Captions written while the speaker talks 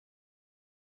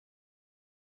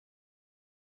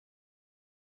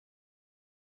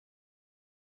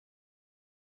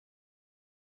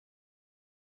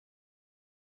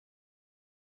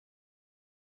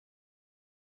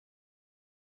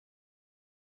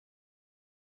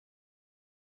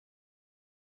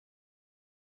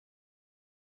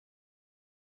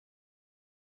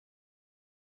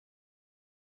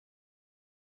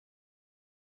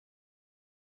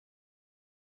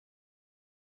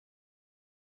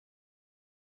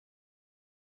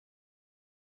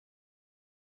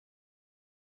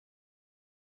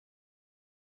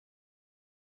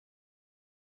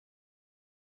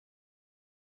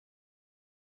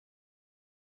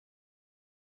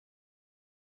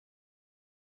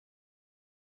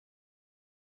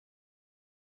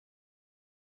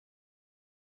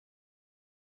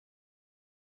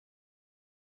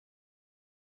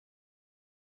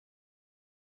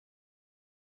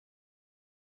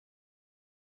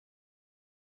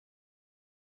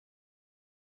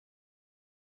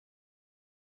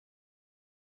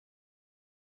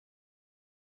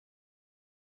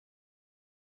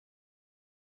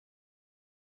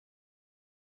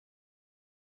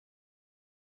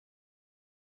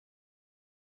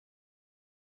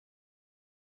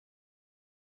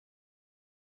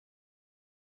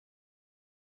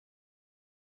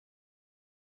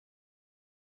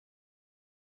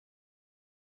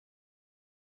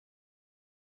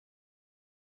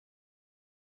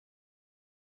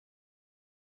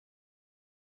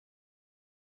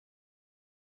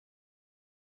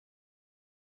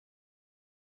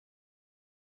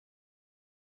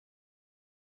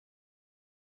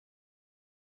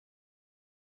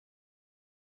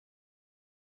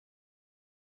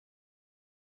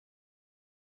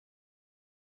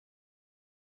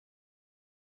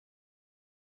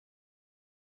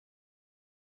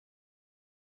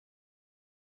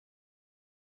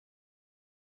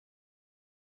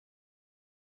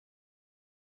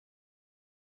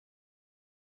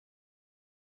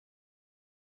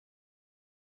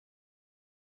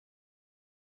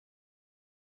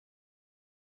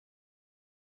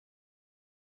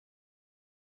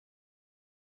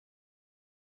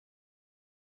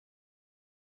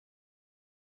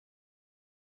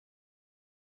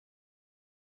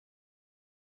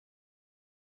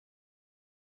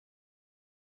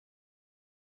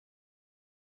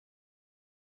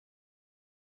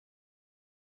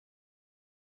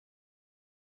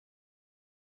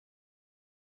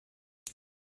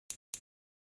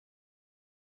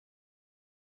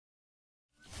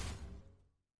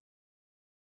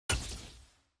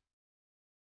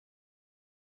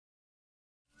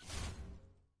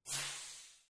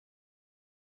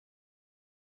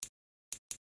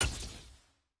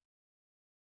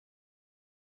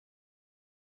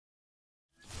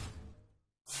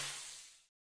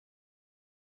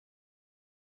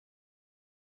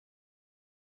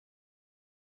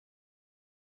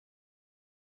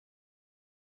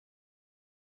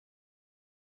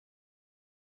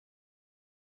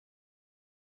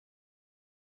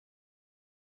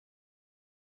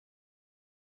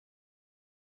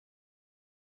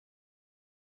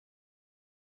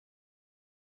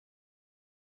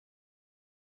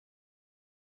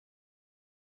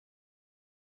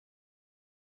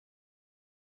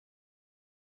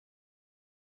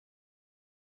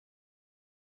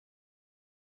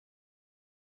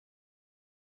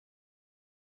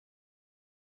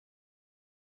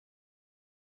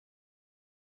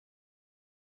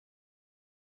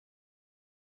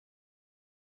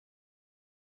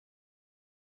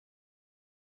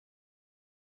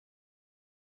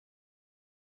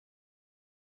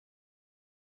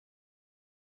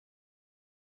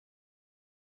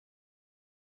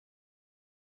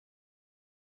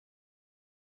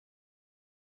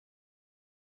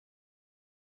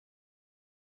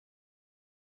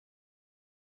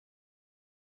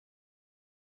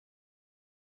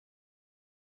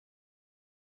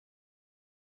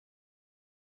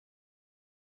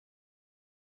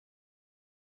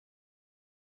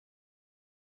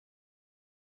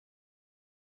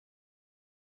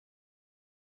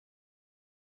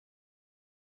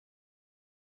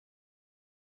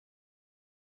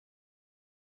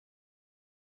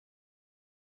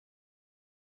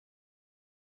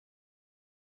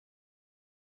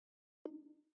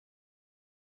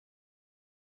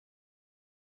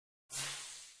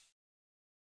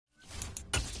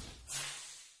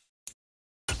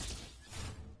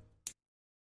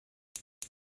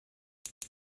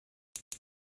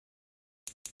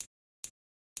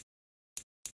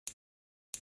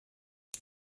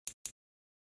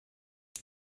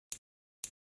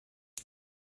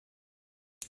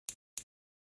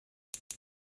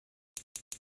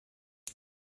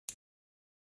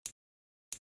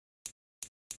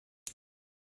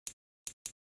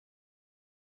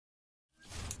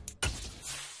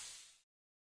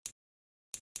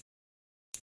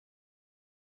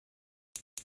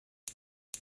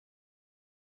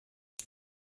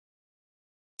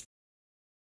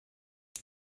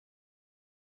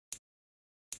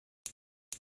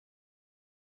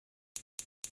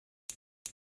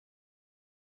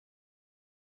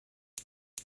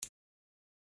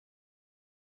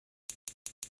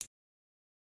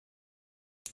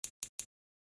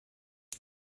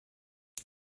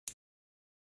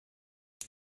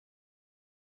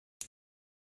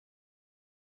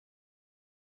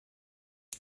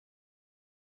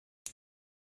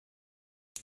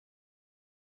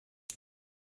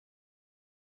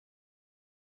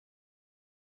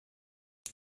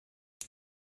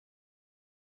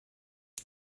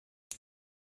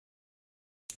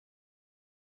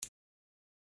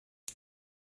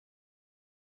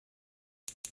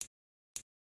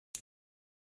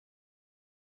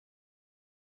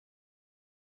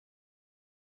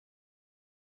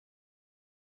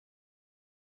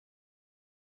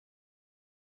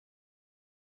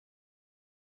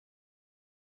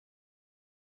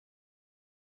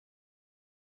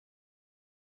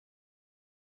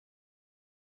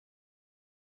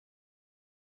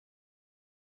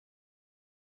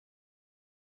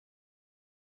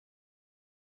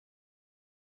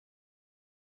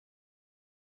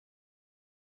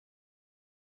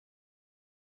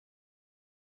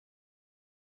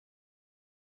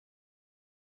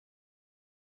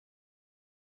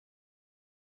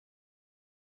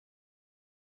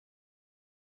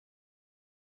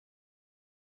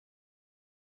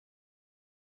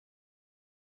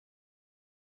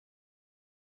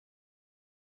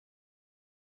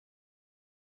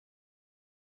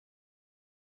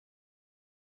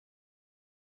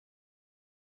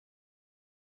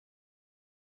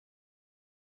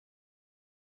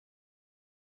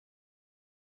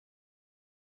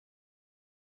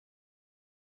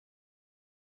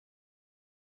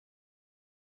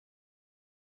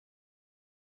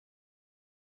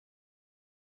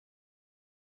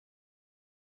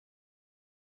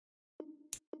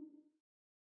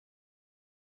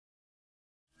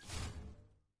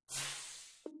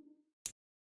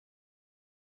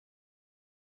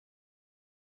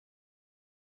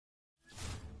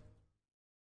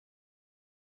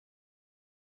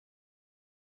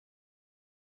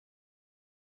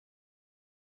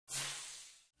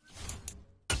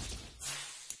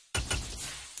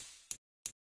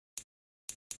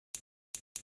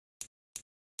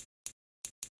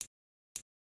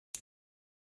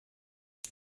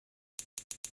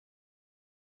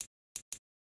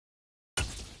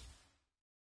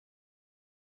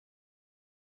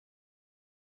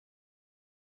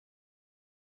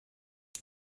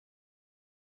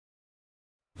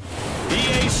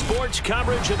Sports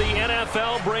coverage of the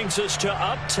NFL brings us to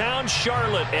uptown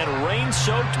Charlotte at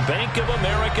rain-soaked Bank of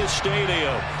America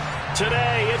Stadium.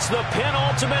 Today, it's the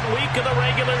penultimate week of the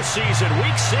regular season,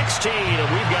 Week 16, and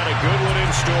we've got a good one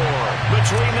in store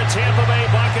between the Tampa Bay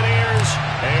Buccaneers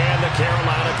and the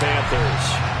Carolina Panthers.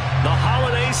 The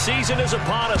holiday season is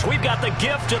upon us. We've got the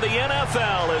gift of the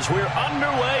NFL as we're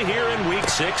underway here in Week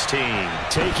 16.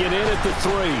 Taken in at the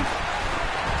 3.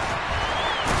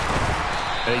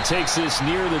 And he takes this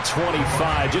near the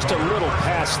 25. Just a little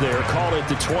pass there. Call it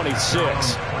the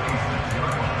 26.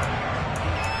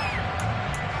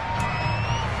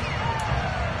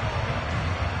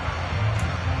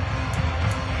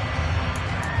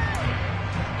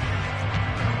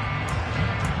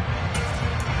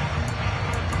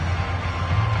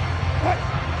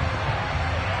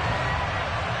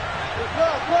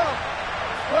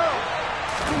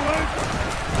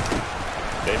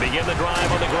 They begin the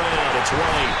drive on the ground. It's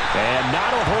right. And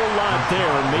not a whole lot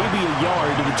there. Maybe a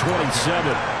yard to the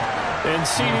 27. And,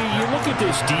 CD, you look at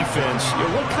this defense,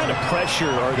 what kind of pressure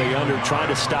are they under trying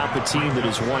to stop a team that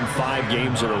has won 5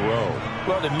 games in a row?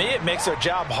 Well, to me, it makes their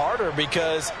job harder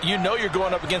because you know you're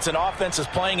going up against an offense that's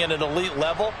playing at an elite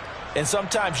level. And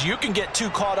sometimes you can get too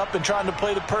caught up in trying to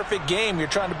play the perfect game. You're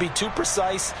trying to be too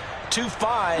precise, too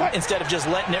fine, instead of just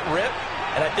letting it rip.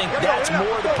 And I think that's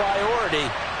more the priority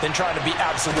than trying to be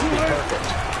absolutely perfect.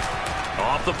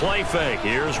 Off the play fake,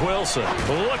 here's Wilson.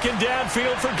 Looking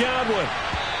downfield for Godwin.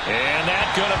 And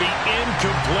that's going to be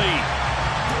incomplete.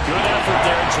 Good effort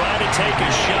there trying to take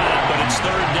a shot, but it's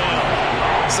third down.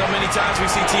 So many times we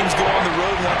see teams go on the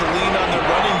road and want to lean on their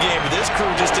running game, but this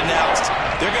crew just announced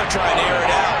they're going to try and air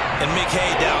it out and make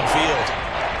hay downfield.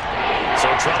 So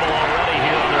trouble already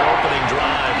here on their opening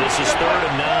drive. This is 3rd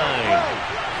and 9.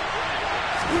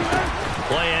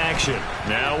 Play action.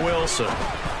 Now Wilson.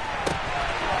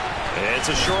 It's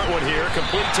a short one here,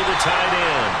 complete to the tight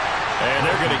end. And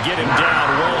they're going to get him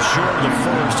down well short of the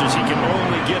first as he can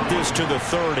only get this to the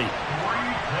 30.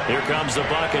 Here comes the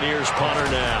Buccaneers punter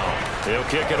now. He'll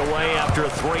kick it away after a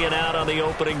 3-and-out on the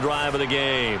opening drive of the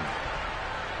game.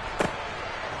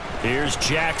 Here's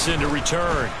Jackson to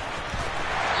return.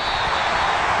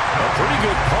 A pretty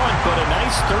good punt, but a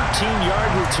nice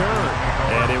 13-yard return.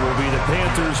 And it will be the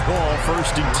Panthers' ball,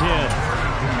 1st and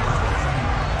 10.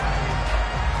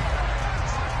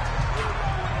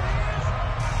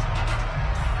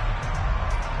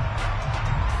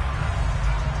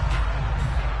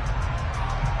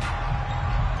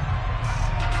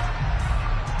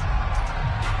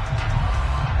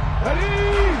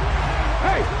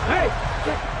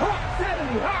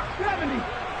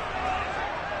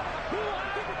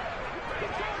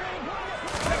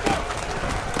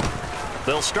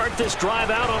 They'll start this drive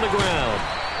out on the ground.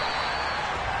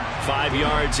 5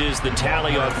 yards is the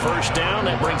tally on 1st down.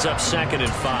 That brings up 2nd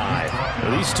and 5.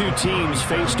 Now, these two teams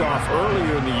faced off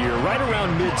earlier in the year, right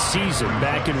around mid-season,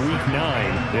 back in Week 9.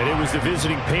 And it was the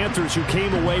visiting Panthers who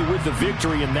came away with the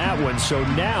victory in that one. So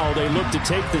now they look to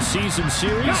take the season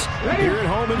series here at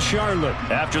home in Charlotte.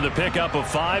 After the pickup of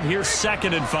 5, here's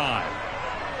 2nd and 5.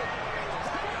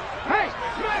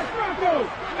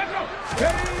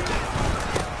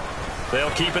 They'll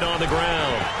keep it on the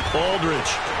ground.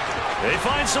 Aldridge. They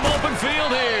find some open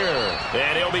field here.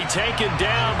 And he'll be taken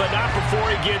down, but not before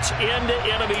he gets into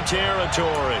enemy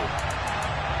territory.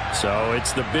 So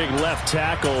it's the big left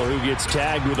tackle who gets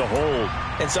tagged with a hold.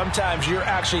 And sometimes you're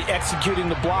actually executing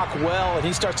the block well, and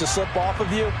he starts to slip off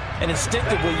of you, and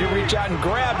instinctively you reach out and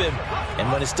grab him.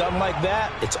 And when it's done like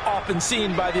that, it's often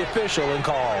seen by the official and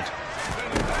called.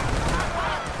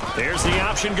 There's the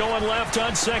option going left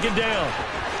on 2nd down.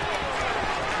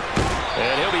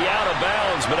 And he'll be out of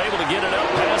bounds, but able to get it up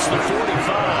past the 45.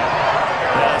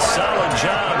 A solid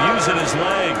job using his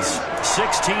legs.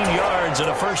 16 yards and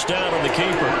a 1st down on the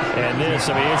keeper. And this,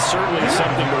 I mean, it's certainly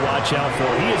something to watch out for.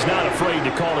 He is not afraid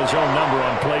to call his own number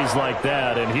on plays like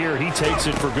that. And here he takes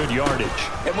it for good yardage.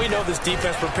 And we know this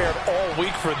defense prepared all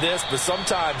week for this, but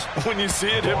sometimes when you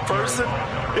see it in person,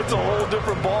 it's a whole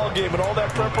different ball game. And all that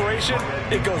preparation,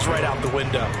 it goes right out the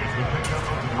window.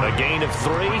 A gain of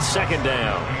 3, 2nd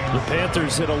down. The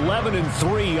Panthers hit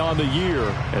 11-3 on the year,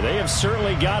 and they have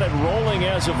certainly got it rolling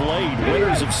as of late.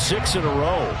 Winners of 6 in a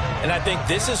row. And I think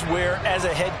this is where, as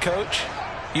a head coach,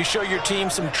 you show your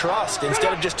team some trust.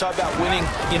 Instead of just talking about winning,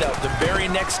 the very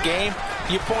next game,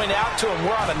 you point out to them,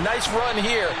 we're on a nice run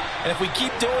here, and if we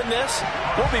keep doing this,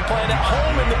 we'll be playing at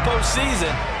home in the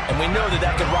postseason. And we know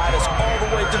that can ride us all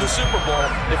the way to the Super Bowl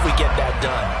if we get that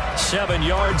done. 7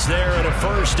 yards there and a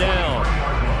 1st down.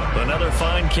 Another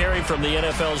fine carry from the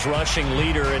NFL's rushing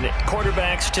leader, and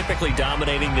quarterbacks typically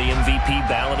dominating the MVP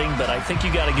balloting, but I think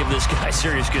you got to give this guy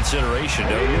serious consideration,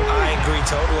 don't you? I agree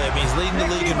totally. I mean, he's leading the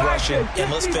league in rushing,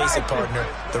 and let's face it, partner,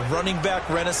 the running back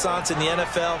renaissance in the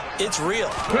NFL, it's real,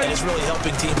 and it's really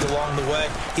helping teams along the way.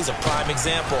 He's a prime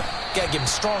example. Got to give him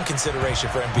strong consideration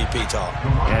for MVP talk.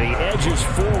 And he edges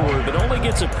forward, but only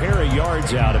gets a pair of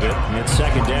yards out of it, and it's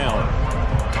second down.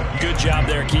 Good job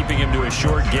there keeping him to a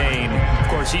short gain. Of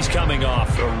course, he's coming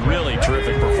off a really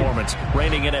terrific performance,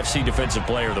 reigning NFC Defensive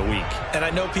Player of the Week. And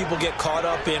I know people get caught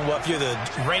up in, well, if you're the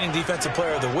reigning Defensive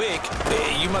Player of the Week,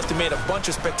 you must have made a bunch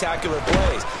of spectacular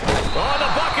plays. Oh, the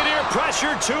Buccaneer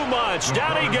pressure too much.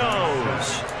 Down he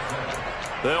goes.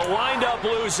 They'll wind up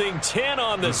losing 10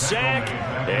 on the sack,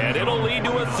 and it'll lead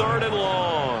to a 3rd and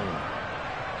long.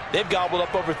 They've gobbled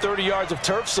up over 30 yards of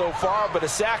turf so far, but a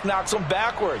sack knocks them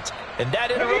backwards. And that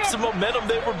interrupts the momentum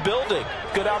they were building.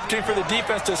 Good opportunity for the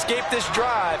defense to escape this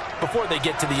drive before they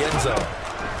get to the end zone.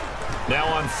 Now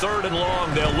on 3rd and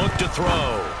long, they'll look to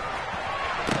throw.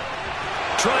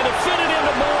 Trying to fit it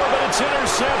into Moore, but it's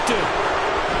intercepted.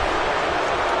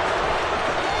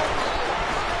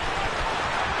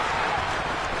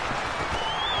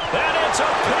 And it's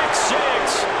a pick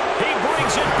six. He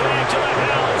brings it back to the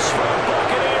house for a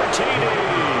Buccaneer TD.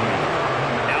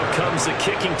 Out comes the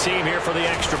kicking team here for the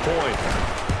extra point.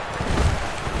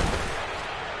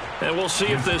 And we'll see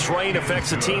if this rain affects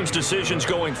the team's decisions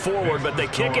going forward, but they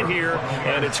kick it here,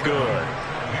 and it's good.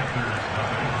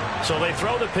 So they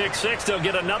throw the pick six. They'll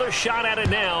get another shot at it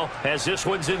now as this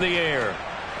one's in the air.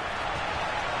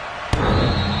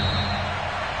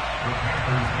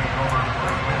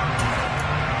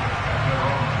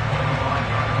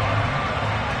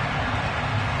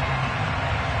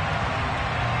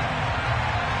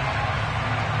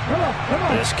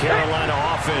 This Carolina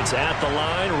offense at the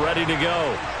line, ready to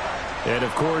go. And,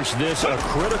 of course, this a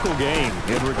critical game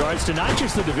in regards to not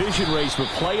just the division race, but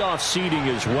playoff seeding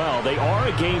as well. They are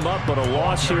a game up, but a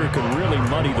loss here could really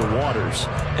muddy the waters.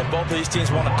 And both of these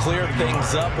teams want to clear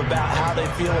things up about how they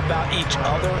feel about each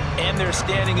other and their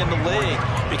standing in the league.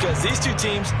 Because these two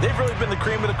teams, they've really been the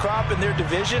cream of the crop in their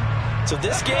division. So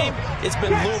this game, it's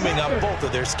been looming on both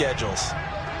of their schedules.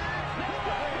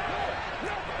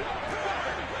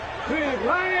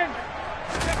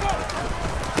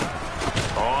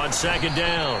 On second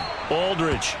down,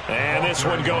 Aldridge, and this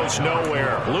one goes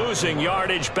nowhere. Losing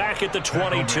yardage back at the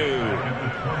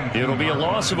 22. It'll be a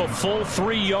loss of a full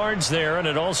 3 yards there, and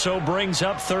it also brings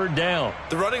up 3rd down.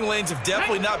 The running lanes have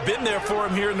definitely not been there for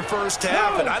him here in the first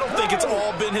half, and I don't think it's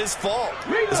all been his fault.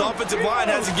 His offensive line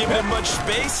hasn't given him much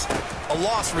space. A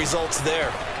loss results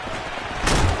there.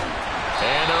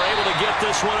 And they're able to get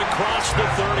this one across the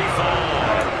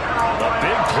 35. A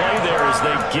big play there as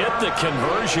they get the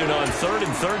conversion on 3rd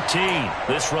and 13.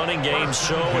 This running game's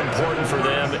so important for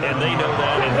them, and they know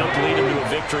that, and helped lead them to a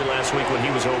victory last week when he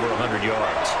was over 100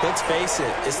 yards. Let's face it,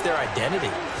 it's their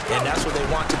identity, and that's what they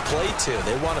want to play to.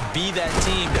 They want to be that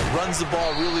team that runs the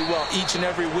ball really well each and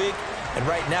every week, and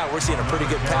right now we're seeing a pretty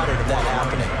good pattern of that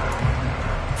happening.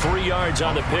 3 yards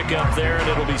on the pickup there, and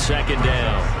it'll be second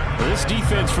down. This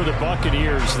defense for the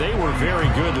Buccaneers, they were very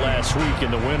good last week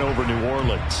in the win over New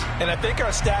Orleans. And I think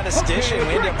our statistician,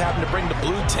 we ended up having to bring the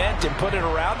blue tent and put it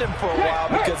around him for a while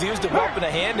because he was developing a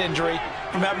hand injury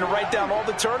from having to write down all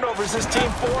the turnovers this team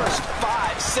forced.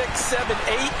 5, 6, 7,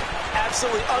 8.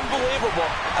 Absolutely unbelievable.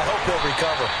 I hope he'll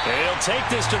recover. And he'll take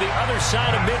this to the other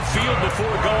side of midfield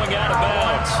before going out of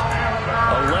bounds.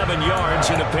 11 yards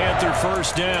and a Panther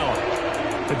first down.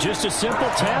 Just a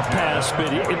simple tap pass, but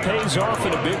it pays off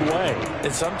in a big way.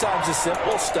 And sometimes the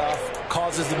simple stuff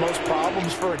causes the most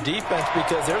problems for a defense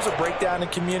because there's a breakdown in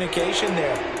communication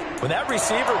there. When that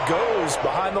receiver goes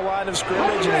behind the line of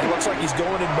scrimmage and it looks like he's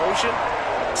going in motion,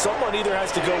 someone either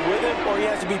has to go with him or he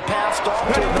has to be passed off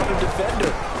to another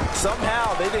defender.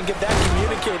 Somehow they didn't get that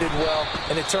communicated well,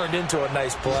 and it turned into a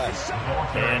nice play.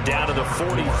 And down to the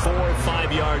 44,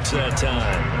 5 yards that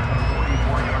time.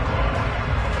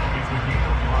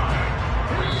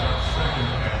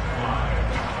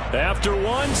 After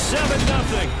 1,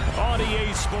 7-0 on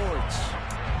EA Sports.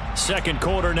 Second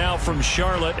quarter now from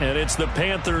Charlotte, and it's the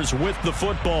Panthers with the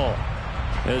football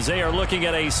as they are looking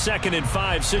at a 2nd and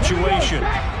 5 situation.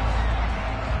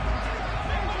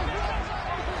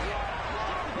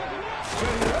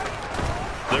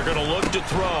 They're going to look to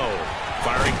throw.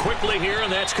 Firing quickly here, and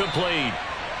that's complete.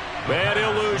 And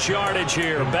he'll lose yardage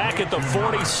here, back at the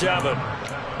 47.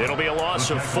 It'll be a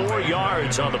loss of 4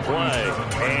 yards on the play.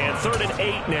 And 3rd and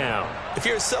 8 now. If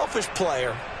you're a selfish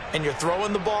player and you're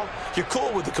throwing the ball, you're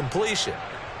cool with the completion.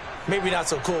 Maybe not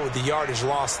so cool with the yardage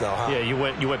loss, though, huh? Yeah, you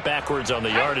went backwards on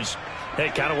the yardage.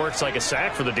 It kind of works like a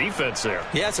sack for the defense there.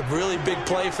 Yeah, it's a really big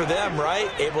play for them, right?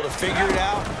 Able to figure it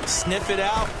out, sniff it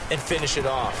out, and finish it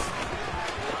off.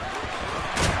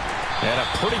 And a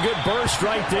pretty good burst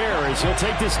right there as he'll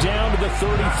take this down to the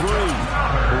 33.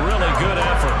 Really good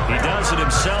effort. He does it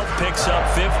himself, picks up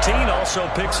 15, also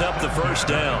picks up the first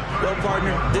down. Well,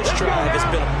 partner, this drive has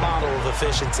been a model of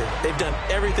efficiency. They've done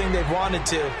everything they've wanted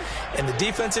to. And the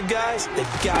defensive guys,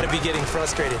 they've got to be getting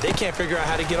frustrated. They can't figure out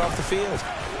how to get off the field.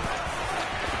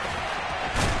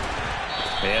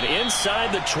 And inside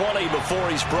the 20 before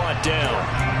he's brought down.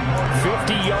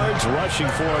 50 yards rushing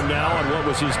for him now on what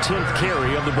was his 10th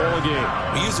carry of the ball game.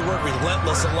 We use the word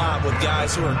relentless a lot with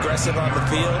guys who are aggressive on the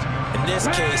field. In this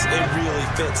case, it really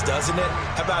fits, doesn't it?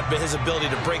 How about his ability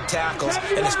to break tackles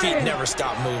and his feet never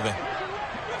stop moving?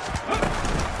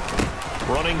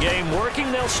 Running game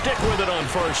working. They'll stick with it on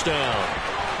first down.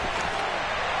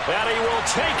 And he will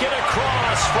take it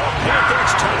across for a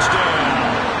Panthers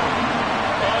touchdown.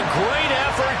 A great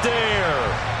effort there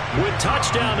with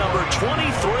touchdown number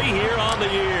 23 here on the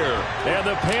year. And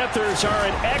the Panthers are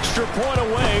an extra point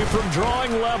away from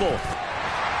drawing level.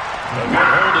 A good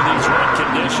hold of these wet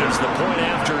conditions. The point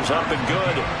after is up and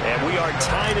good. And we are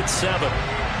tied at 7.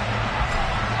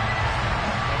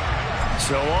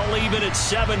 So all even at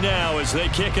 7 now as they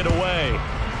kick it away.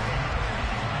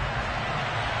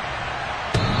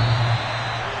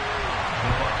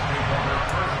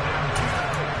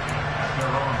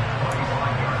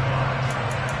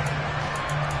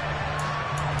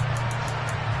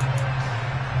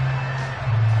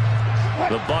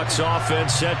 The Bucks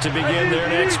offense set to begin their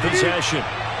next possession.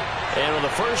 And on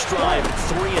the first drive,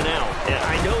 3 and out. And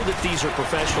I know that these are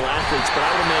professional athletes, but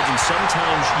I would imagine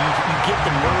sometimes you get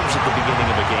the nerves at the beginning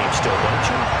of a game still, don't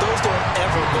you? Those don't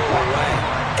ever go away.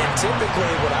 And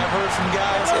typically what I've heard from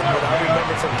guys and what I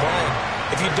remember from playing,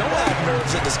 if you don't have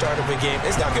nerves at the start of a game,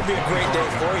 it's not going to be a great day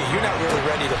for you. You're not really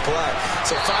ready to play.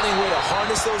 So finding a way to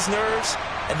harness those nerves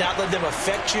and not let them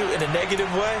affect you in a negative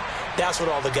way, that's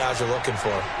what all the guys are looking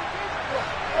for.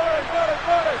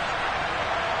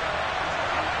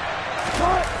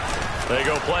 They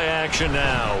go play action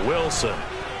now. Wilson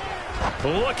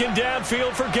looking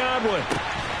downfield for Godwin.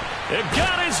 They've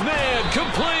got his man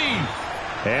complete.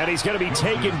 And he's going to be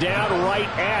taken down right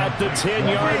at the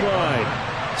 10-yard line.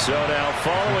 So now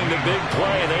following the big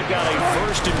play, they've got a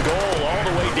first and goal all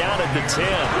the way down at the 10.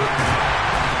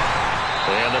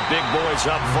 And the big boys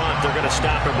up front, they're going to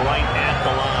stop him right at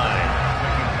the line.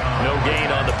 No gain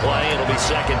on the play. It'll be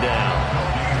second down.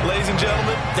 Ladies and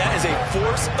gentlemen, that is a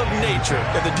force of nature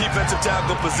in the defensive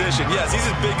tackle position. Yes, he's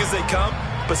as big as they come,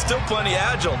 but still plenty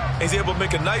agile. He's able to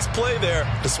make a nice play there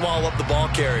to swallow up the ball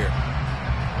carrier.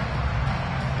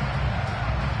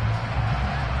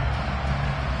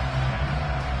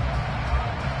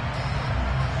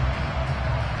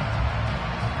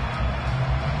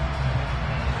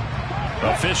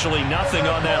 Officially nothing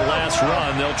on that last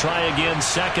run. They'll try again,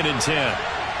 second and 10.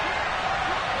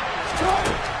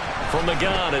 From the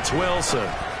gun, it's Wilson.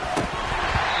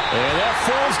 And that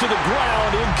falls to the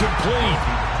ground, incomplete.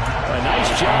 A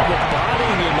nice job of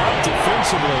bodying him up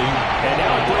defensively, and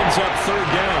now it brings up third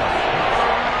down.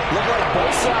 Look like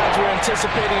both sides were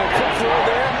anticipating a quick throw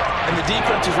there, and the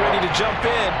defense was ready to jump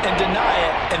in and deny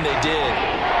it, and they did.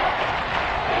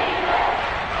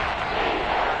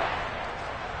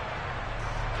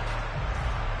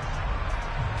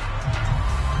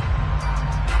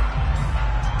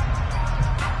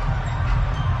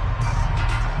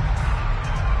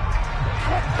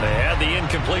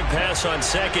 Incomplete pass on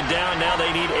second down. Now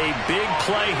they need a big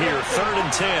play here. Third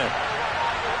and 10.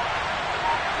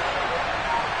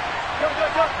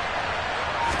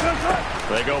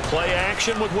 They go play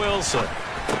action with Wilson.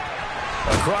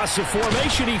 Across the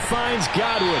formation, he finds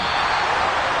Godwin.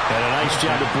 And a nice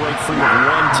job to break free with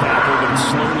one tackle, but it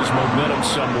slowed his momentum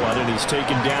somewhat, and he's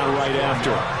taken down right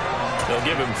after. They'll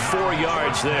give him 4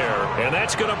 yards there, and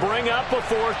that's going to bring up a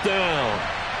fourth down.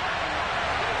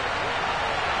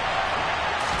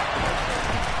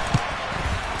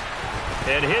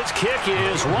 And his kick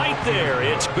is right there.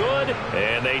 It's good.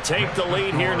 And they take the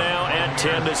lead here now at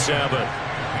 10-7.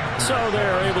 So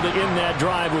they're able to end that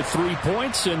drive with 3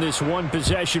 points in this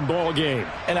one-possession ball game.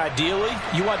 And ideally,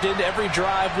 you want to end every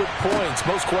drive with points.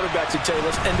 Most quarterbacks would tell you,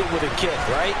 let's end it with a kick,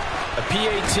 right? A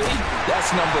PAT,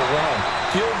 that's number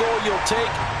 1. Field goal you'll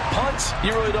take. Punts,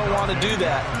 you really don't want to do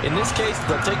that. In this case,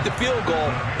 they'll take the field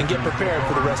goal and get prepared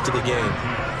for the rest of the game.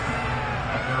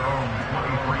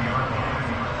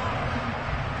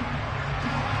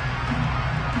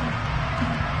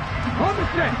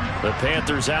 The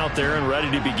Panthers out there and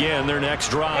ready to begin their next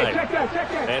drive.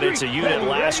 And it's a unit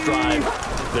last drive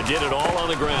that did it all on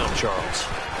the ground, Charles.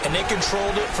 And they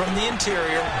controlled it from the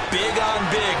interior, big on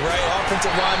big, right?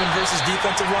 Offensive lineman versus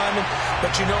defensive lineman.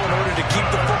 But you know, in order to keep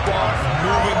the football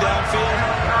moving downfield,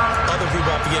 other people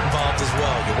have to get involved as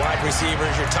well. Your wide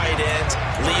receivers, your tight ends,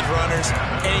 lead runners,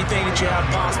 anything that you have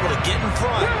possible to get in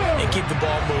front and keep the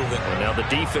ball moving. Well, now the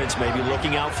defense may be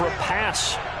looking out for a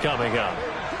pass coming up.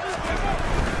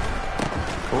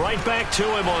 Right back to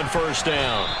him on first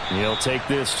down. He'll take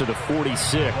this to the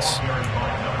 46.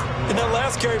 And that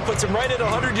last carry puts him right at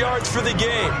 100 yards for the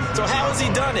game. So how has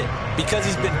he done it? Because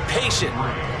he's been patient,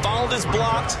 followed his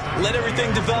blocks, let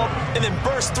everything develop, and then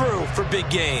burst through for big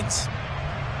gains.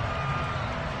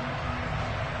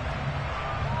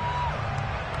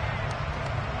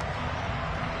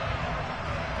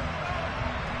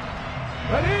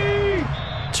 Ready?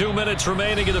 2 minutes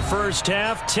remaining in the first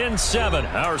half.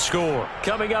 10-7, our score.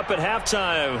 Coming up at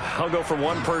halftime, I'll go from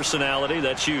one personality,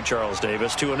 that's you, Charles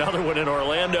Davis, to another one in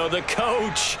Orlando, the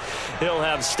coach. He'll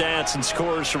have stats and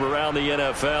scores from around the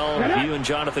NFL. You and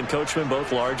Jonathan Coachman,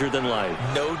 both larger than life.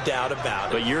 No doubt about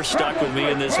it. But you're stuck with me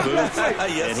in this booth,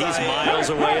 yes, and he's miles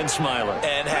away and smiling.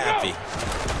 And happy.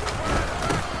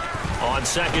 On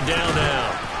second down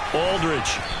now,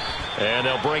 Aldridge. And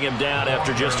they'll bring him down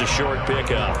after just a short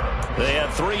pickup. They had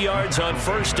 3 yards on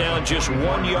first down, just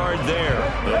 1 yard there.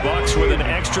 The Bucks with an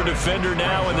extra defender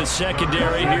now in the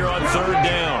secondary here on third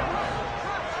down.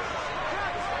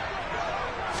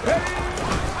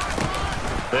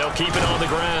 They'll keep it on the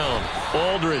ground.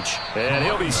 Aldridge, and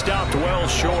he'll be stopped well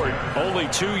short. Only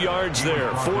 2 yards there,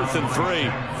 4th and 3.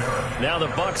 Now the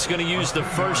Bucks going to use the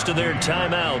first of their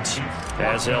timeouts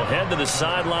as they'll head to the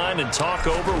sideline and talk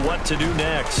over what to do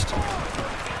next.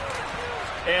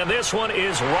 And this one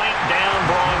is right down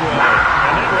Broadway.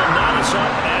 And that will knot us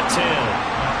up at 10.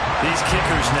 These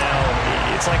kickers now,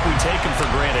 it's like we take them for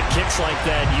granted. Kicks like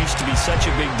that used to be such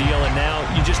a big deal, and now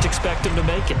you just expect them to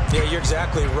make it. Yeah, you're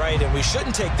exactly right, and we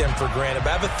shouldn't take them for granted,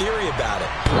 but I have a theory about it.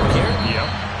 Here? Yep.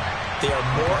 They are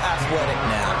more athletic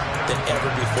now than ever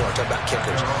before. Talk about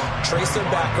kickers. Trace their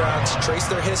backgrounds, trace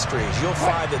their histories. You'll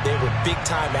find that they were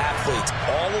big-time athletes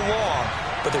all along,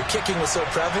 but their kicking was so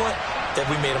prevalent that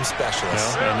we made them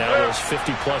specialists. Well, and now those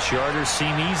 50-plus yarders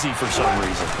seem easy for some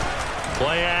reason.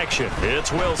 Play action.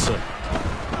 It's Wilson.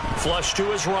 Flush to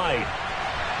his right.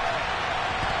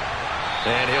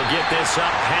 And he'll get this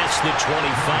up past the 25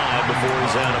 before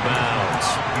he's out of bounds.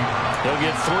 He'll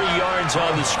get 3 yards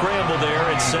on the scramble there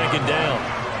at second down.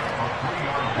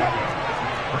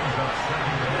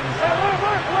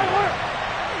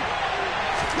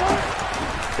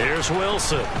 Here's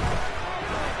Wilson.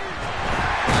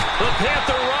 The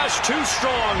Panther rush too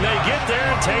strong. They get there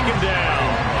and take him down.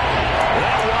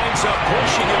 That winds up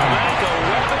pushing him back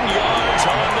 11 yards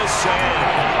on the sand.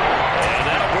 And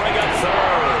that'll bring up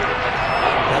third.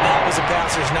 Now that was a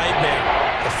passer's nightmare.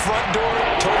 The front door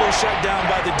totally shut down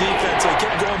by the defense. They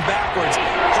kept going backwards,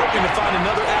 hoping to find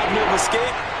another avenue of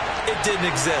escape. It didn't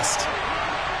exist.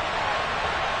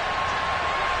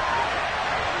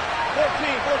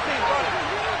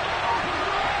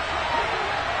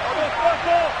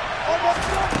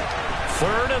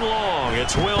 3rd and long.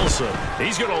 It's Wilson.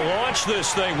 He's going to launch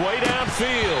this thing way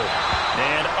downfield.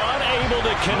 And unable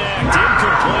to connect.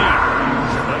 Incomplete.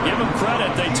 Now give them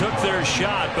credit. They took their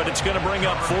shot, but it's going to bring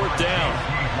up 4th down.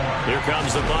 Here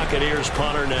comes the Buccaneers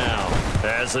punter now.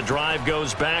 As the drive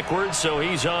goes backwards, so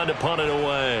he's on to punt it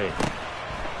away.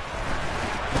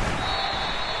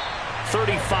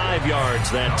 35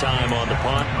 yards that time on the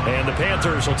punt. And the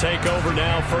Panthers will take over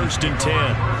now, 1st and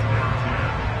 10.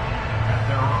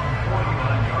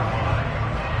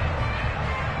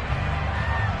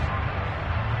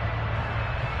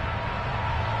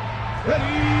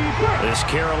 This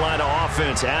Carolina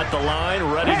offense at the line,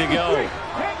 ready to go.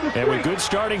 And with good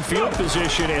starting field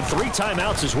position and 3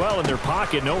 timeouts as well in their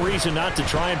pocket, no reason not to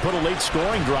try and put a late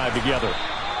scoring drive together.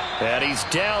 And he's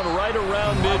down right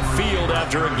around midfield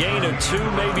after a gain of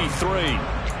 2, maybe 3.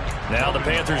 Now the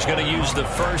Panthers going to use the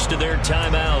first of their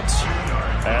timeouts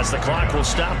as the clock will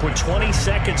stop with 20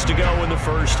 seconds to go in the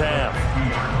first half.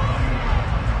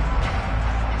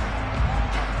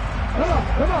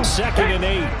 2nd and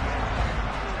 8.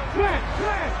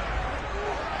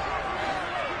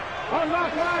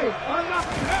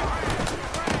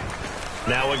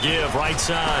 Now a give, right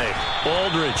side.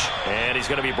 Aldridge. And he's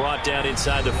going to be brought down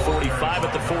inside the 45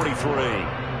 at the 43.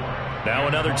 Now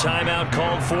another timeout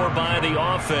called for by the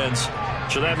offense.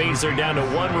 So that means they're down to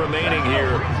 1 remaining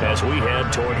here as we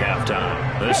head toward halftime.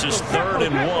 This is 3rd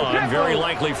and 1. Very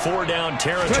likely 4 down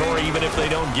territory even if they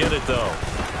don't get it, though.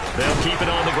 They'll keep it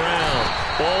on the ground.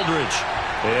 Aldridge.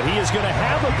 And he is going to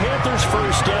have a Panthers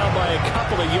first down by a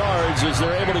couple of yards as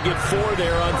they're able to get 4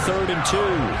 there on 3rd and 2.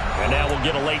 And now we'll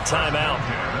get a late timeout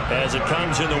as it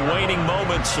comes in the waning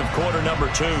moments of quarter number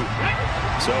 2.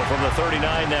 So from the 39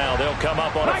 now, they'll come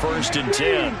up on a 1st and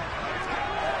 10.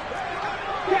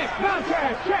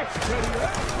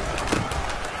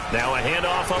 Now a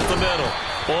handoff up the middle.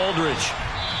 Aldridge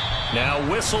now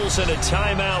whistles in a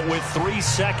timeout with 3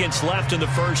 seconds left in the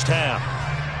first half.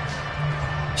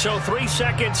 So 3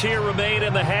 seconds here remain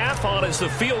in the half. On is the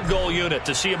field goal unit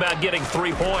to see about getting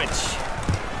 3 points.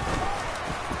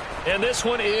 And this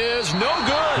one is no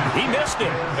good. He missed it.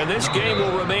 And this game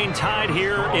will remain tied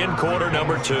here in quarter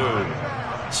number 2.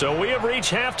 So we have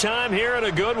reached halftime here in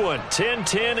a good one.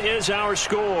 10-10 is our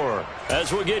score.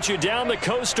 As we'll get you down the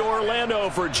coast to Orlando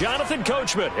for Jonathan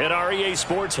Coachman at our EA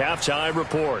Sports Halftime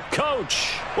Report.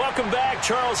 Coach, welcome back.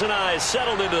 Charles and I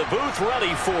settled into the booth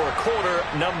ready for quarter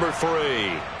number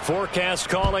 3. Forecast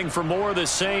calling for more of the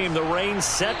same. The rain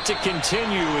set to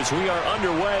continue as we are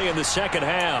underway in the second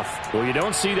half. Well, you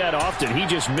don't see that often. He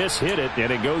just mishit it,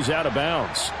 and it goes out of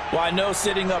bounds. Well, I know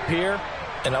sitting up here,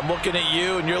 and I'm looking at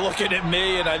you, and you're looking at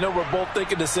me, and I know we're both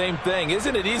thinking the same thing.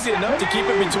 Isn't it easy enough to keep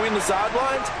it between the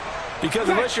sidelines? Because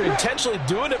unless you're intentionally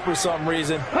doing it for some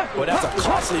reason, well, that's a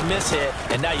costly mishit,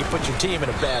 and now you put your team in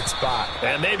a bad spot.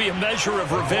 And maybe a measure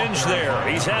of revenge there.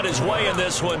 He's had his way in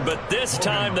this one, but this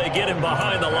time they get him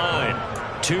behind the line.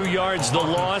 2 yards the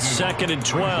loss, 2nd and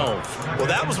 12. Well,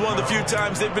 that was one of the few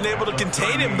times they've been able to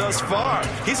contain him thus far.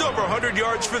 He's over 100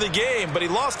 yards for the game, but he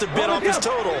lost a bit off his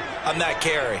total on that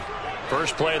carry.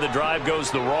 First play of the drive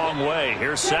goes the wrong way.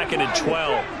 Here's 2nd and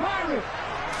 12.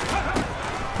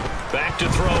 Back to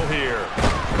throw here.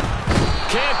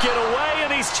 Can't get away,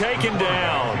 and he's taken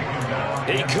down.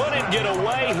 He couldn't get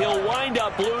away. He'll wind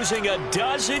up losing a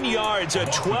dozen yards, a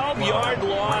 12-yard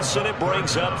loss, and it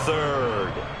brings up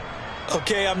 3rd.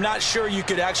 Okay, I'm not sure you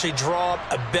could actually draw up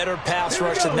a better pass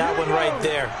rush than that one right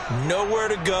there. Nowhere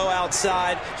to go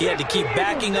outside. He had to keep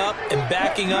backing up and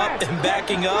backing up and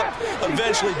backing up.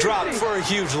 Eventually dropped for a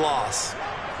huge loss.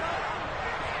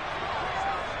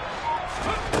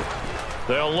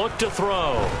 They'll look to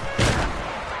throw.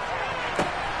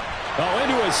 Oh,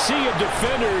 into a sea of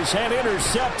defenders and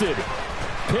intercepted.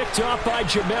 Picked off by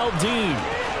Jamel Dean.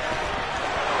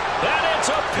 And it's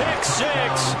a pick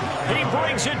 6. He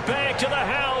brings it back to the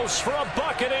house for a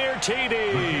Buccaneer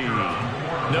TD.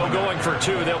 No going for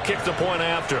 2. They'll kick the point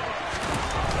after.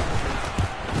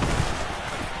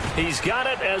 He's got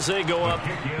it as they go up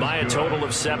by a total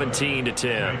of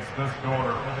 17-10.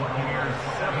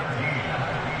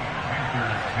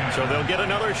 So they'll get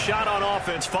another shot on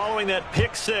offense following that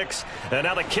pick 6. And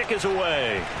now the kick is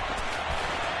away.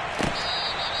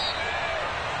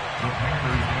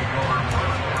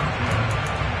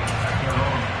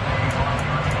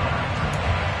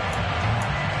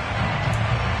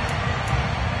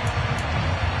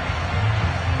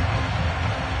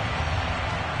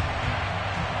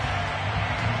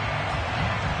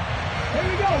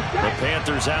 The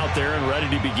Panthers out there and ready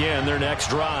to begin their next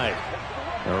drive.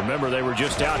 Now remember, they were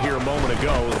just out here a moment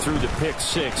ago and threw the pick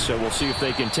 6, so we'll see if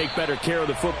they can take better care of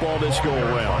the football this go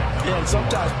around. Yeah, and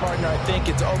sometimes, partner, I think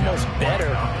it's almost better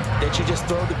that you just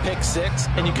throw the pick 6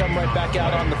 and you come right back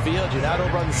out on the field. You're not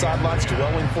over on the sidelines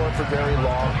dwelling for it for very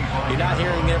long. You're not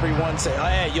hearing everyone say, oh,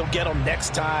 hey, you'll get them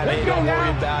next time. Hey, don't worry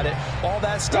about it. All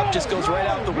that stuff just goes right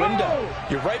out the window.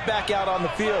 You're right back out on the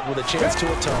field with a chance to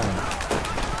atone.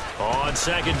 On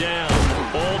 2nd down,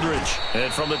 Aldridge.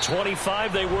 And from the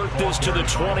 25, they work this to the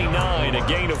 29, a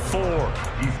gain of 4.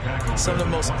 Some of the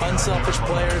most unselfish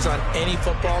players on any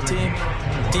football team,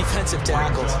 defensive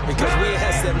tackles, because we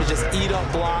ask them to just eat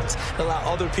up blocks and allow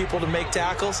other people to make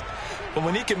tackles. But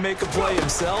when he can make a play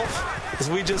himself, as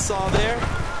we just saw there,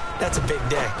 that's a big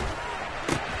day.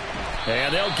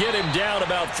 And they'll get him down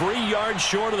about 3 yards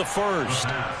short of the first.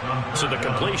 So the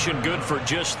completion good for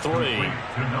just 3.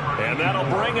 And that'll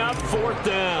bring up 4th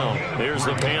down. Here's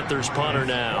the Panthers punter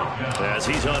now, as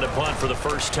he's on to punt for the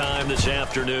first time this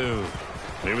afternoon.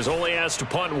 He was only asked to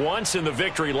punt once in the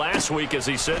victory last week as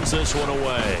he sends this one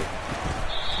away.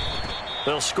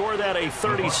 They'll score that a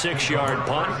 36-yard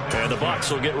punt, and the Bucks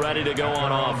will get ready to go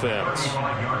on offense.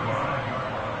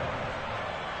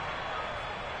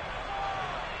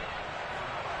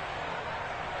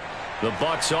 The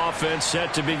Bucks offense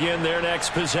set to begin their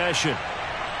next possession.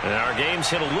 And our game's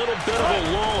hit a little bit of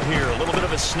a lull here, a little bit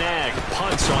of a snag.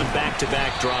 Punts on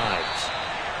back-to-back drives.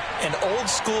 And old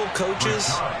school coaches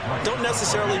don't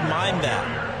necessarily mind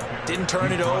that. Didn't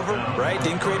turn it over, right?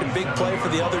 Didn't create a big play for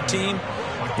the other team.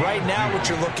 Right now what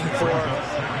you're looking for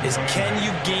is can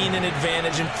you gain an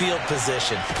advantage in field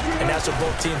position? And that's what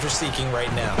both teams are seeking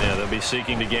right now. Yeah, they'll be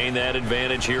seeking to gain that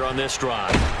advantage here on this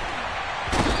drive.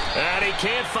 And he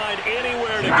can't find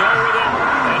anywhere to go with it,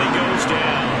 and he goes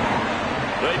down.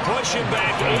 They push him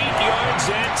back 8 yards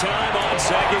that time on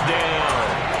second down.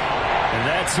 And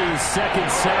that's his second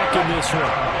sack in this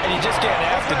one. And you just can't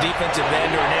ask the defensive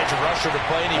end or an edge rusher to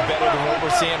play any better than what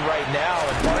we're seeing right now.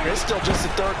 And partner, it's still just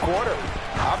the third quarter.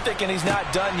 I'm thinking he's not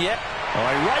done yet. All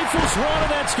right, rifles one,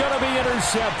 and that's going to be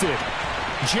intercepted.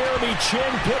 Jeremy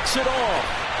Chin picks it off.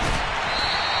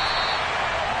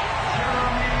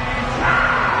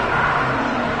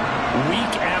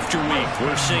 Week after week,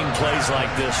 we're seeing plays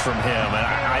like this from him, and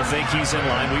I think he's in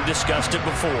line. We've discussed it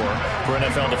before for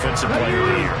NFL Defensive Player of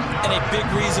the Year. And a big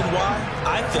reason why,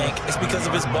 I think, is because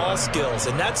of his ball skills.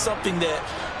 And that's something that,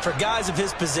 for guys of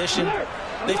his position,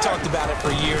 they've talked about it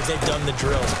for years. They've done the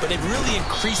drills. But they've really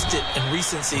increased it in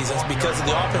recent seasons because of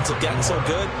the offense have gotten so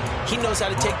good. He knows how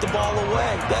to take the ball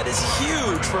away. That is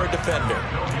huge for a defender.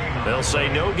 They'll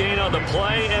say no gain on the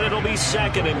play, and it'll be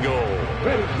second and goal.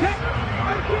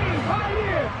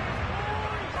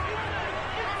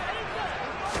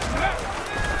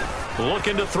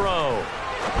 Looking to throw.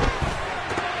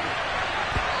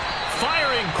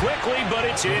 Firing quickly, but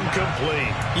it's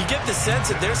incomplete. You get the sense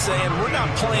that they're saying we're not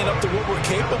playing up to what we're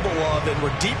capable of, and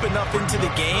we're deep enough into the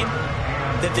game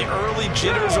that the early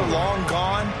jitters are long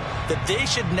gone, that they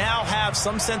should now have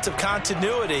some sense of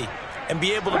continuity and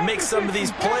be able to make some of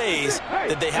these plays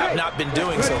that they have not been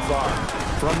doing so far.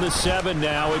 From the 7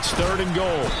 now, it's third and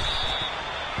goal.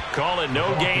 Call it no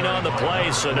gain on the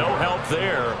play, so no help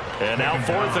there. And now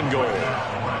fourth and goal.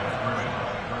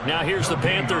 Now here's the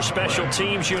Panthers special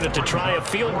teams unit to try a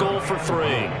field goal for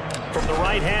 3. From the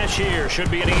right hash here,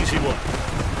 should be an easy one.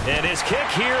 And his kick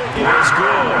here is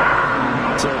good.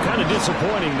 So kind of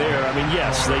disappointing there. I mean,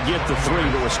 yes, they get the 3,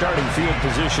 but with starting field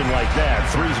position like that,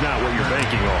 3's not what you're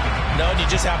banking on. No, and you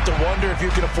just have to wonder if you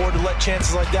can afford to let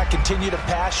chances like that continue to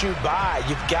pass you by.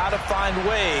 You've got to find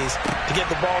ways to get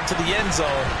the ball into the end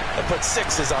zone and put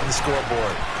 6s on the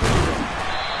scoreboard.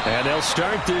 And they'll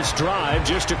start this drive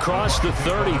just across the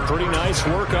 30. Pretty nice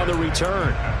work on the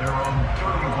return.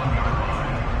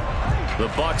 The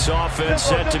Bucks offense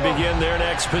set to begin their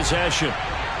next possession.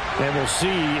 And we'll see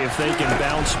if they can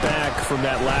bounce back from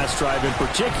that last drive. In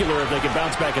particular, if they can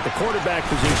bounce back at the quarterback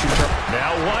position.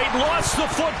 Now White lost the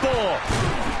football.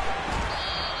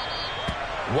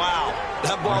 Wow,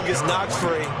 that ball gets knocked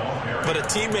free, but a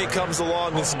teammate comes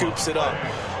along and scoops it up.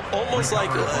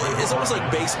 It's almost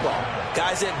like baseball.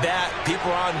 Guys at bat,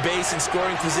 people are on base in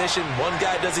scoring position. One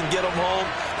guy doesn't get them home.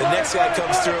 The next guy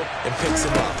comes through and picks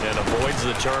him up. And avoids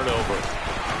the turnover.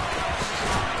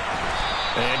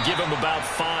 And give him about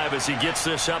 5 as he gets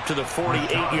this up to the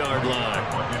 48-yard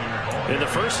line. In the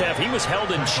first half, he was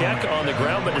held in check on the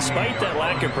ground, but despite that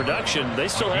lack of production, they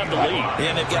still have the lead.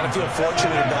 And they've got to feel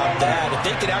fortunate about that. If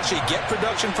they could actually get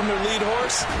production from their lead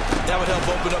horse, that would help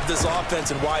open up this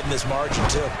offense and widen this margin,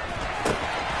 too.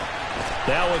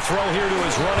 Now a throw here to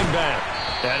his running back.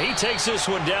 And he takes this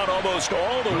one down almost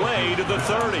all the way to the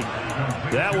 30.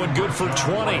 That one good for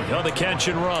 20 on the catch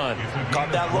and run.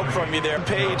 Caught that look from you there,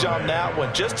 Page, on that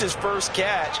one. Just his first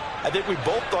catch. I think we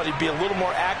both thought he'd be a little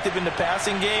more active in the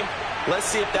passing game. Let's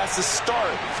see if that's the start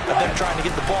of them trying to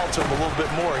get the ball to him a little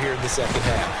bit more here in the second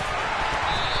half.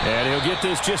 And he'll get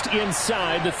this just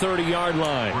inside the 30-yard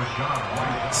line.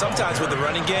 Sometimes with the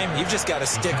running game, you've just got to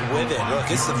stick with it.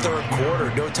 Look, it's the third quarter,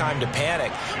 no time to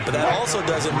panic. But that also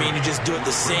doesn't mean you just do it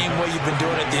the same way you've been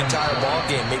doing it the entire ball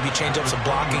game. Maybe change up some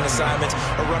blocking assignments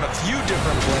or run a few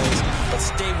different plays, but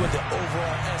stay with the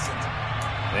overall essence.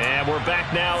 And we're back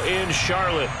now in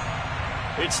Charlotte.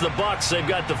 It's the Bucks. They've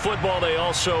got the football. They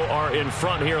also are in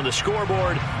front here on the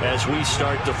scoreboard as we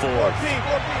start the fourth.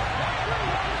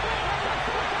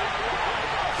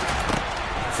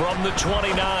 From the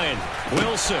 29,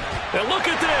 Wilson. And look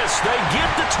at this. They get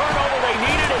the turnover they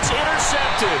needed. It's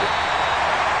intercepted.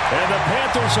 And the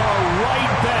Panthers are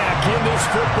right back in this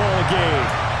football game.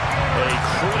 A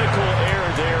critical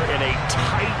error there in a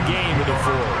tight game in the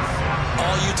fourth.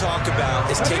 All you talk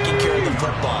about is taking care of the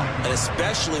football, and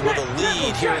especially with a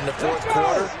lead here in the fourth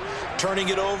quarter. Turning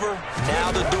it over,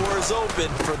 now the door is open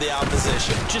for the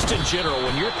opposition. Just in general,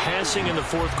 when you're passing in the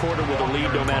fourth quarter with a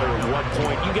lead, no matter at what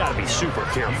point, you got to be super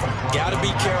careful. Got to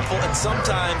be careful, and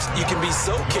sometimes you can be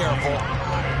so careful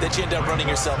that you end up running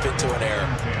yourself into an error.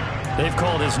 They've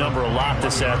called his number a lot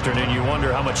this afternoon. You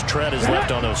wonder how much tread is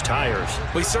left on those tires.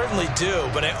 We certainly do,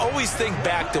 but I always think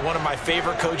back to one of my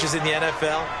favorite coaches in the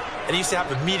NFL, and he used to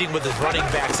have a meeting with his running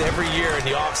backs every year in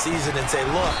the offseason and say,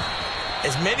 look,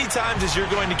 as many times as you're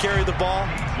going to carry the ball,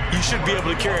 you should be able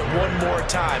to carry it one more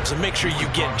time, so make sure you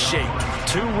get in shape.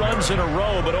 2 runs in a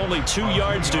row, but only 2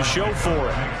 yards to show for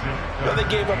it. Well, they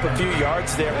gave up a few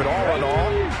yards there, but all in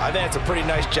all, I think it's a pretty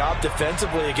nice job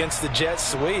defensively against the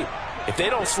Jets sweep. If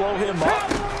they don't slow him up,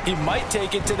 he might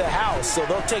take it to the house, so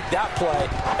they'll take that play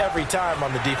every time on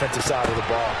the defensive side of the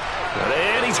ball.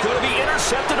 And he's going to be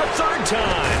intercepted a 3rd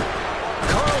time.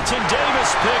 Carlton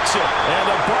Davis picks it, and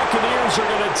the Buccaneers are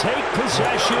going to take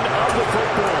possession of the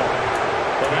football.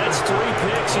 Well, that's 3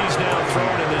 picks he's now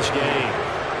thrown in this game.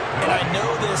 And I know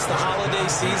this, the holiday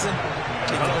season,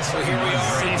 because here we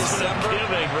are in December,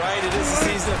 right? It is a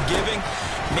season of giving.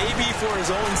 Maybe for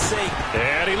his own sake.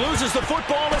 And he loses the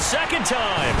football a 2nd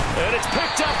time. And it's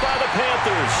picked up by the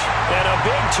Panthers. And a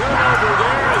big turnover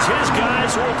there as his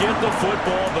guys will get the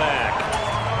football back.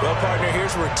 Well, partner,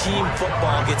 here's where team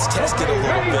football gets tested a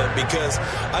little bit, because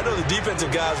I know the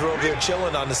defensive guys were over there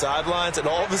chilling on the sidelines, and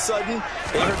all of a sudden,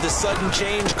 they heard the sudden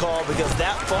change call because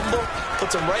that fumble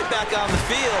puts them right back on the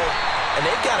field, and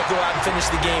they've got to go out and finish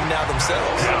the game now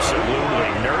themselves. Absolutely.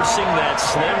 Nursing that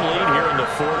slim lead here in the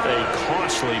 4th, a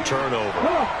costly turnover.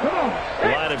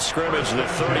 Line of scrimmage, the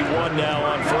 31 now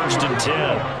on 1st and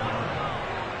 10.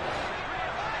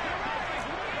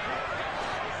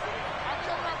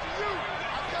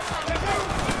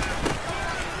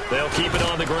 They'll keep it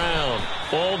on the ground.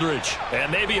 Aldridge, and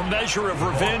maybe a measure of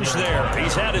revenge there.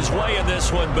 He's had his way in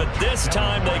this one, but this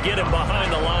time they get him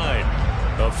behind the line.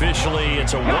 Officially,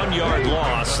 it's a 1-yard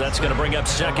loss. That's going to bring up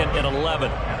 2nd and 11.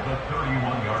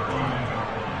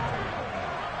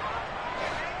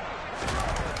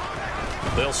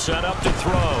 They'll set up to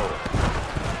throw.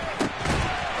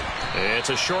 It's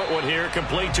a short one here,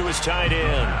 complete to his tight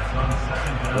end.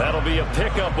 That'll be a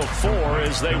pickup of 4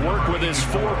 as they work with his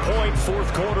 4-point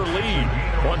 4th quarter lead.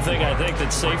 One thing I think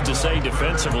that's safe to say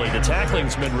defensively, the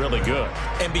tackling's been really good.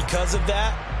 And because of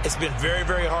that, it's been very,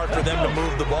 very hard for them to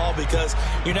move the ball because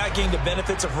you're not getting the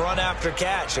benefits of run after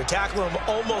catch. They're tackling them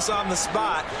almost on the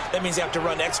spot. That means you have to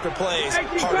run extra plays,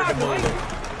 harder to move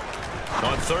it.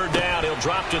 On 3rd down, he'll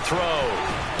drop to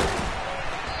throw.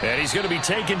 And he's going to be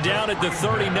taken down at the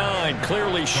 39,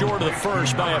 clearly short of the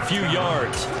 1st by a few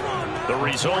yards. The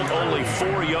result, only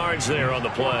 4 yards there on the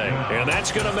play. And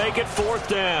that's going to make it 4th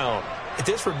down. If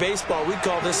this were baseball, we'd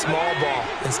call this small ball.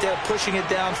 Instead of pushing it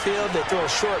downfield, they throw a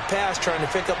short pass trying to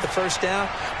pick up the 1st down,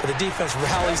 but the defense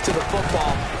rallies to the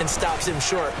football and stops him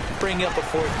short, bringing up a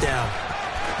 4th down.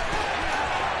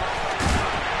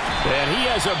 And he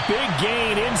has a big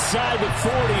gain inside the 40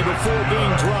 before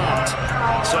being dropped.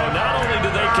 So not only do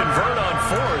they convert on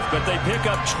 4th, but they pick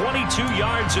up 22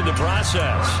 yards in the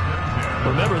process.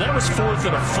 Remember, that was 4th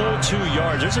and a full 2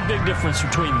 yards. There's a big difference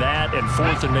between that and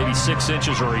 4th and maybe 6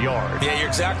 inches or a yard. Yeah, you're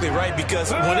exactly right,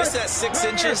 because when it's at 6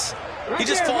 inches, you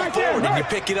just fall forward and you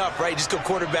pick it up, right? You just go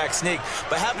quarterback sneak.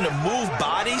 But having to move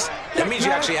bodies, that means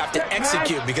you actually have to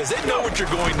execute because they know what you're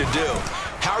going to do.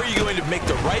 How are you going to make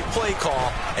the right play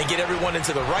call and get everyone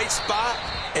into the right spot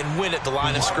and win at the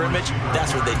line of scrimmage?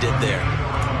 That's what they did there.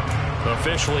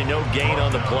 Officially no gain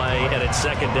on the play, and it's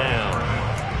 2nd down.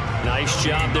 Nice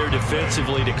job there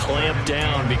defensively to clamp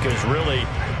down because really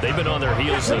they've been on their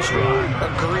heels this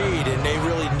drive. Agreed, and they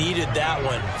really needed that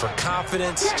one for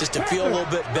confidence, just to feel a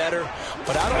little bit better.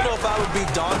 But I don't know if I would be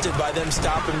daunted by them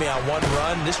stopping me on one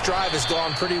run. This drive has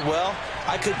gone pretty well.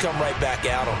 I could come right back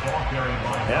at them.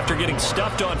 After getting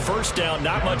stuffed on 1st down,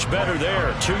 not much better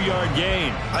there. 2-yard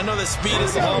gain. I know that speed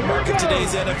is the hallmark of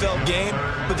today's NFL game,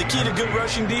 but the key to good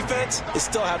rushing defense is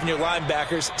still having your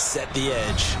linebackers set the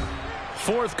edge.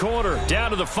 4th quarter,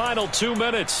 down to the final 2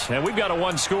 minutes, and we've got a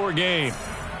 1-score game.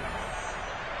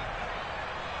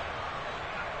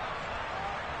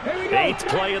 8th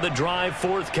play of the drive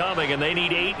forthcoming, and they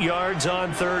need 8 yards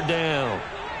on 3rd down.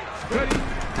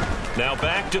 Now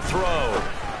back to throw.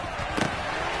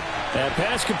 That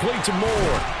pass complete to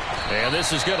Moore. And this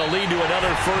is going to lead to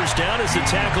another 1st down as the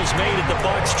tackle's made at the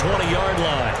Bucks' 20-yard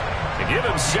line. To give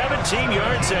him 17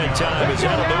 yards that time as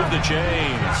that'll move the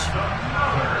chains.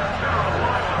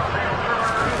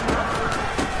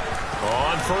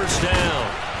 On 1st down,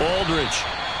 Aldridge.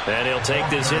 And he'll take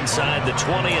this inside the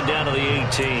 20 and down to the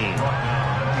 18.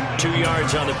 2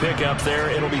 yards on the pickup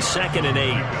there. It'll be 2nd and 8.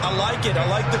 I like it. I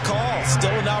like the call.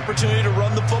 Still an opportunity to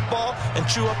run the football and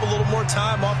chew up a little more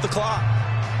time off the clock.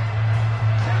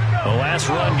 The last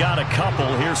run got a couple.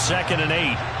 Here's 2nd and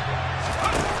 8.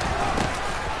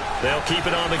 They'll keep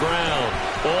it on the ground.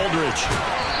 Aldridge.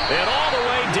 And all the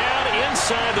way down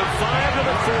inside the 5 to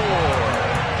the 4.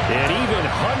 An even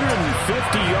 150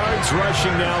 50 yards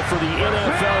rushing now for the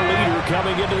NFL leader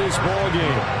coming into this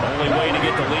ballgame. Only way to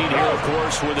get the lead here, of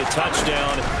course, with a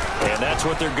touchdown. And that's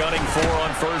what they're gunning for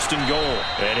on 1st and goal.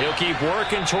 And he'll keep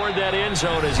working toward that end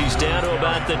zone as he's down to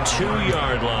about the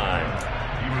 2-yard line.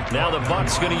 Now the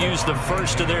Bucks going to use the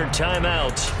first of their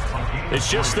timeouts. It's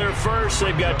just their first.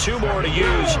 They've got 2 more to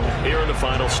use here in the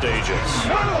final stages.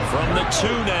 From the 2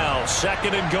 now,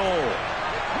 2nd and goal.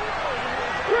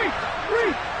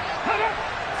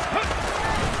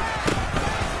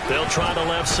 They'll try the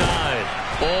left side.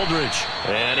 Aldridge.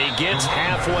 And he gets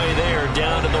halfway there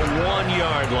down to the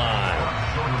 1-yard line.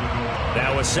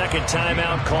 Now a second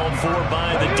timeout called for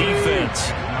by the defense.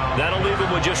 That'll leave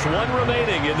him with just 1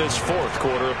 remaining in this 4th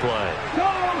quarter of play.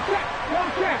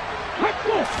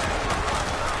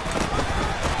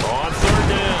 On 3rd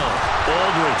down,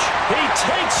 Aldridge. He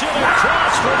takes it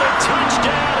across for the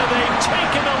touchdown, and they've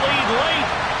taken the lead late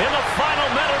in the final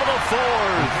minute of the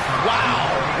 4th.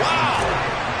 Wow, wow.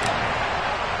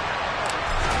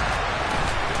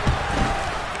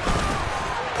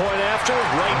 Point after,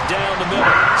 right down the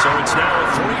middle. So it's now a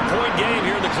 3-point game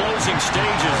here in the closing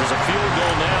stages as a field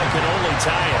goal now can only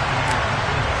tie it.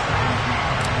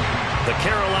 The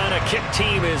Carolina kick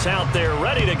team is out there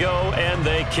ready to go, and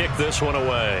they kick this one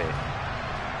away.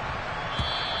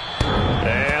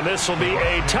 And this will be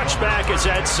a touchback as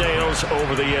that sails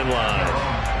over the end line.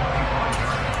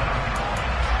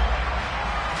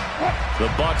 The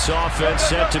Bucks offense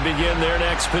set to begin their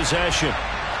next possession.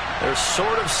 They're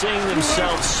sort of seeing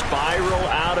themselves spiral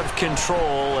out of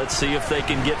control. Let's see if they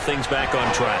can get things back on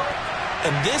track.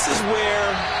 And this is where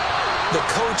the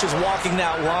coach is walking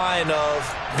that line of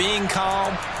being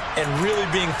calm and really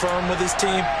being firm with his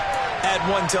team. I had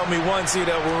one tell me once, when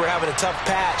we were having a tough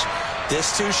patch,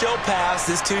 this too shall pass,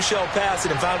 this too shall pass.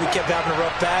 And finally we kept having a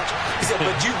rough patch. He said,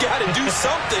 but you got to do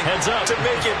something to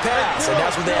make it pass. And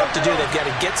that's what they have to do. They've got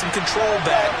to get some control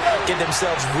back, get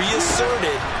themselves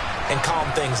reasserted, and calm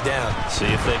things down. See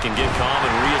if they can get calm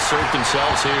and reassert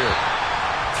themselves here.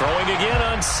 Throwing again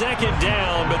on 2nd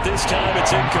down, but this time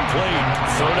it's incomplete.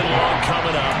 3rd and long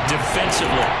coming up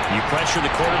defensively. You pressure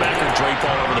the quarterback or drape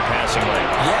all over the passing lane?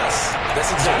 Yes,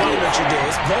 that's exactly what you do.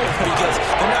 It's both because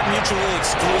they're not mutually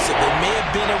exclusive. They may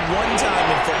have been at one time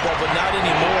in football, but not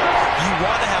anymore. You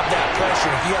want to have that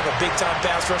pressure. If you have a big-time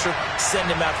pass rusher,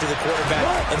 send him after the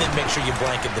quarterback, and then make sure you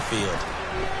blanket the field.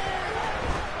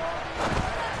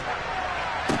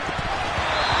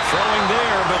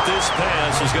 There, but this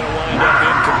pass is going to wind up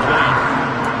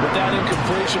incomplete. With that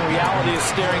incompletion, reality is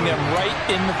staring them right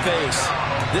in the face.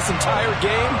 This entire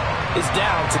game is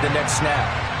down to the next snap.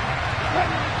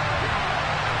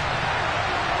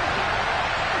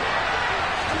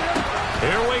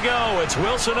 Here we go. It's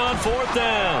Wilson on 4th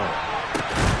down.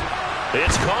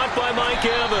 It's caught by Mike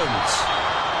Evans.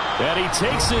 And he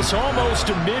takes this almost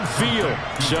to midfield.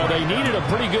 So they needed a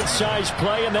pretty good-sized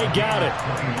play, and they got it.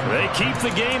 They keep the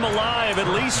game alive, at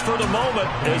least for the moment,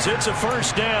 as it's a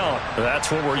 1st down. That's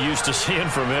what we're used to seeing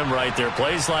from him right there.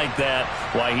 Plays like that,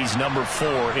 why he's number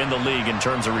 4 in the league in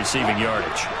terms of receiving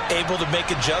yardage. Able to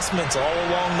make adjustments all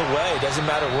along the way. Doesn't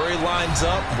matter where he lines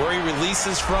up, where he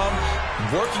releases from.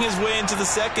 Working his way into the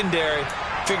secondary,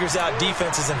 figures out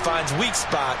defenses and finds weak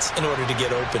spots in order to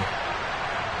get open.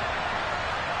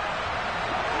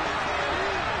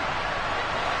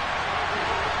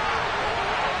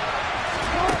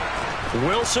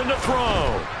 Wilson to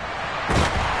throw.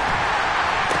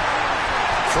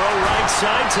 Throw right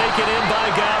side, taken in by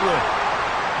Godwin.